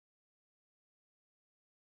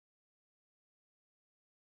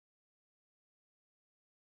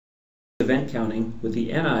event counting with the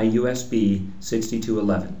NI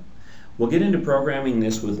USB-6211. We'll get into programming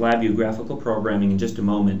this with LabVIEW graphical programming in just a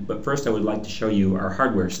moment, but first I would like to show you our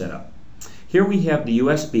hardware setup. Here we have the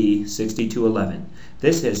USB-6211.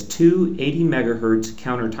 This has two 80 megahertz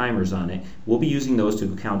counter timers on it. We'll be using those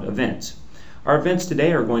to count events. Our events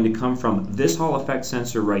today are going to come from this Hall effect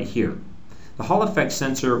sensor right here. The Hall effect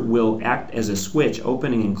sensor will act as a switch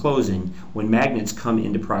opening and closing when magnets come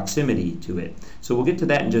into proximity to it. So we'll get to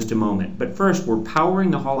that in just a moment. But first, we're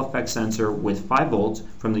powering the Hall effect sensor with 5 volts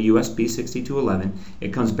from the USB-6211.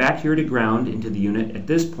 It comes back here to ground into the unit at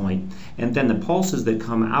this point, and then the pulses that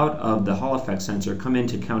come out of the Hall effect sensor come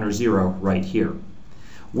into counter 0 right here.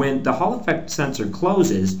 When the Hall effect sensor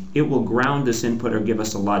closes, it will ground this input or give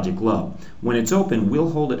us a logic low. When it's open, we'll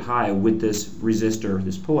hold it high with this resistor,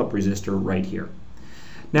 this pull-up resistor right here.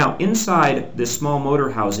 Now, inside this small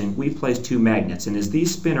motor housing, we've placed 2 magnets, and as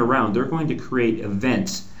these spin around, they're going to create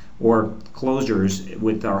events or closures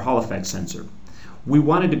with our Hall effect sensor. We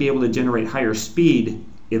wanted to be able to generate higher speed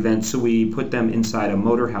events, so we put them inside a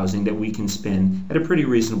motor housing that we can spin at a pretty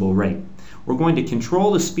reasonable rate. We're going to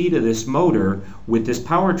control the speed of this motor with this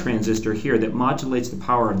power transistor here that modulates the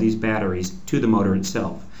power of these batteries to the motor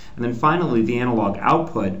itself. And then finally, the analog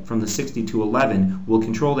output from the 6211 will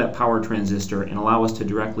control that power transistor and allow us to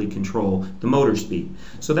directly control the motor speed.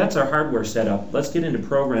 So that's our hardware setup. Let's get into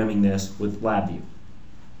programming this with LabVIEW.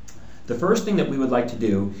 The first thing that we would like to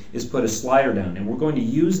do is put a slider down, and we're going to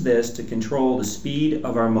use this to control the speed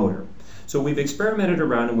of our motor. So we've experimented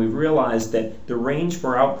around and we've realized that the range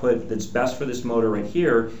for output that's best for this motor right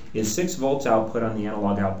here is 6 volts output on the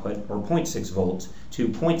analog output, or 0.6 volts, to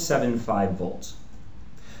 0.75 volts.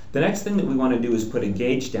 The next thing that we want to do is put a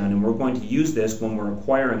gauge down, and we're going to use this when we're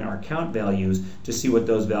acquiring our count values to see what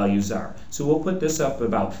those values are. So we'll put this up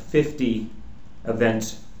about 50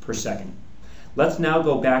 events per second. Let's now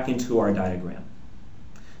go back into our diagram.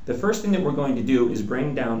 The first thing that we're going to do is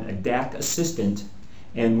bring down a DAC assistant,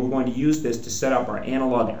 and we're going to use this to set up our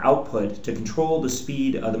analog output to control the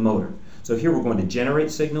speed of the motor. So here we're going to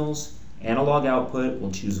generate signals, analog output,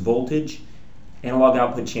 we'll choose voltage, analog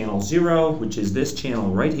output channel 0, which is this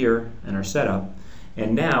channel right here in our setup,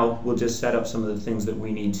 and now we'll just set up some of the things that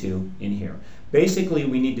we need to in here. Basically,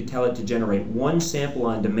 we need to tell it to generate 1 sample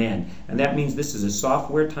on demand, and that means this is a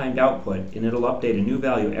software timed output, and it'll update a new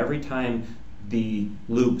value every time the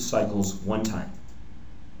loop cycles 1 time.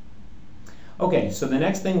 Okay, so the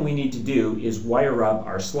next thing we need to do is wire up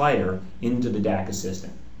our slider into the DAC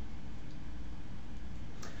assistant.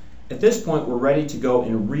 At this point, we're ready to go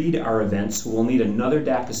and read our events, so we'll need another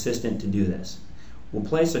DAC assistant to do this. We'll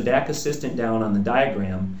place a DAC assistant down on the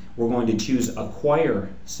diagram. We're going to choose acquire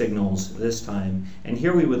signals this time, and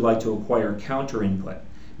here we would like to acquire counter input.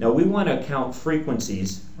 Now we want to count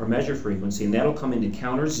frequencies, or measure frequency, and that'll come into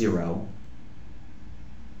counter 0.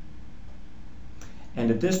 And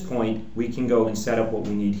at this point, we can go and set up what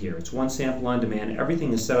we need here. It's 1 sample on demand.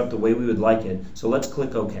 Everything is set up the way we would like it, so let's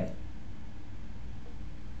click OK.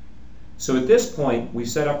 So at this point, we've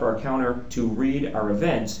set up our counter to read our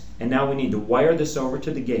events, and now we need to wire this over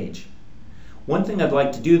to the gauge. One thing I'd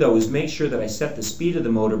like to do, though, is make sure that I set the speed of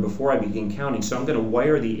the motor before I begin counting, so I'm going to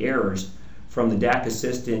wire the errors from the DAC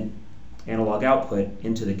assistant analog output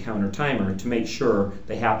into the counter timer to make sure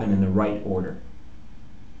they happen in the right order.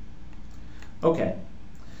 Okay,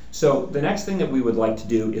 so the next thing that we would like to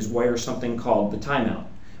do is wire something called the timeout.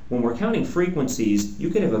 When we're counting frequencies,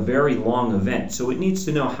 you could have a very long event, so it needs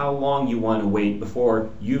to know how long you want to wait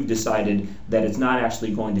before you've decided that it's not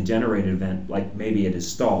actually going to generate an event, like maybe it is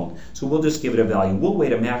stalled. So we'll just give it a value. We'll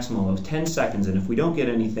wait a maximum of 10 seconds, and if we don't get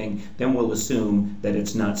anything, then we'll assume that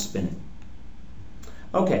it's not spinning.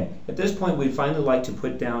 Okay, at this point we'd finally like to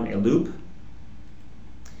put down a loop.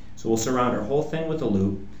 So we'll surround our whole thing with a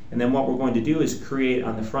loop. And then what we're going to do is create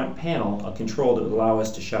on the front panel a control that will allow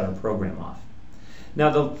us to shut our program off. Now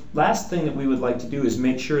the last thing that we would like to do is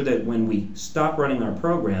make sure that when we stop running our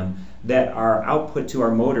program that our output to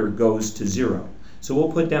our motor goes to 0. So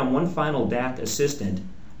we'll put down one final DAC assistant,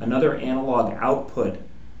 another analog output,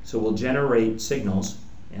 so we'll generate signals,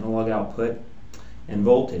 analog output, and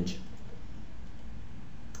voltage.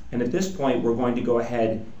 And at this point we're going to go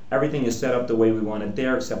ahead. Everything is set up the way we want it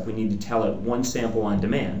there, except we need to tell it 1 sample on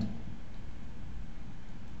demand.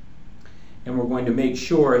 And we're going to make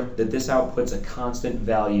sure that this outputs a constant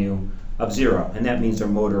value of 0, and that means our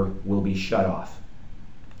motor will be shut off.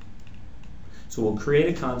 So we'll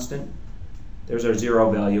create a constant. There's our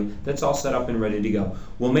 0 value. That's all set up and ready to go.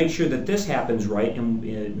 We'll make sure that this happens right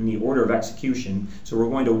in the order of execution. So we're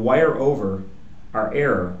going to wire over our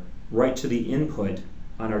error right to the input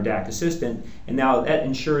on our DAC assistant, and now that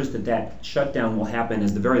ensures that that shutdown will happen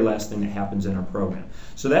as the very last thing that happens in our program.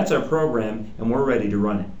 So that's our program, and we're ready to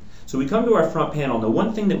run it. So we come to our front panel. Now,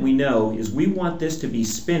 one thing that we know is we want this to be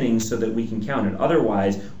spinning so that we can count it.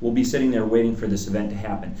 Otherwise, we'll be sitting there waiting for this event to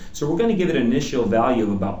happen. So we're going to give it an initial value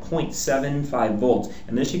of about 0.75 volts,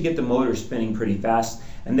 and this should get the motor spinning pretty fast,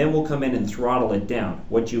 and then we'll come in and throttle it down.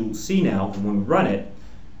 What you'll see now when we run it,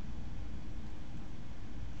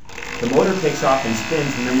 the motor takes off and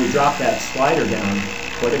spins, and then we drop that slider down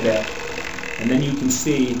quite a bit, and then you can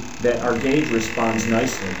see that our gauge responds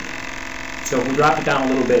nicely. So if we drop it down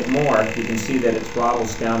a little bit more, you can see that it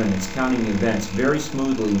throttles down and it's counting the events very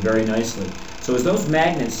smoothly, very nicely. So as those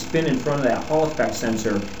magnets spin in front of that Hall effect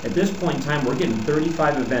sensor, at this point in time we're getting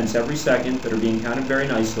 35 events every second that are being counted very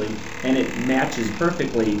nicely, and it matches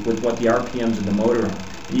perfectly with what the RPMs of the motor are.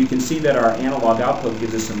 And you can see that our analog output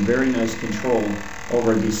gives us some very nice control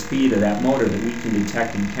over the speed of that motor that we can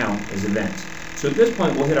detect and count as events. So at this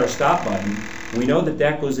point we'll hit our stop button. We know that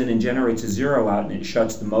that goes in and generates a 0 out and it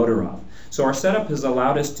shuts the motor off. So our setup has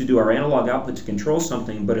allowed us to do our analog output to control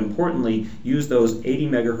something, but importantly use those 80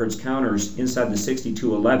 megahertz counters inside the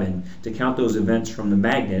 6211 to count those events from the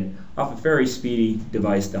magnet off a very speedy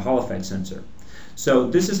device, the Hall effect sensor. So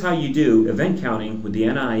this is how you do event counting with the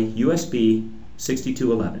NI USB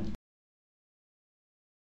 6211.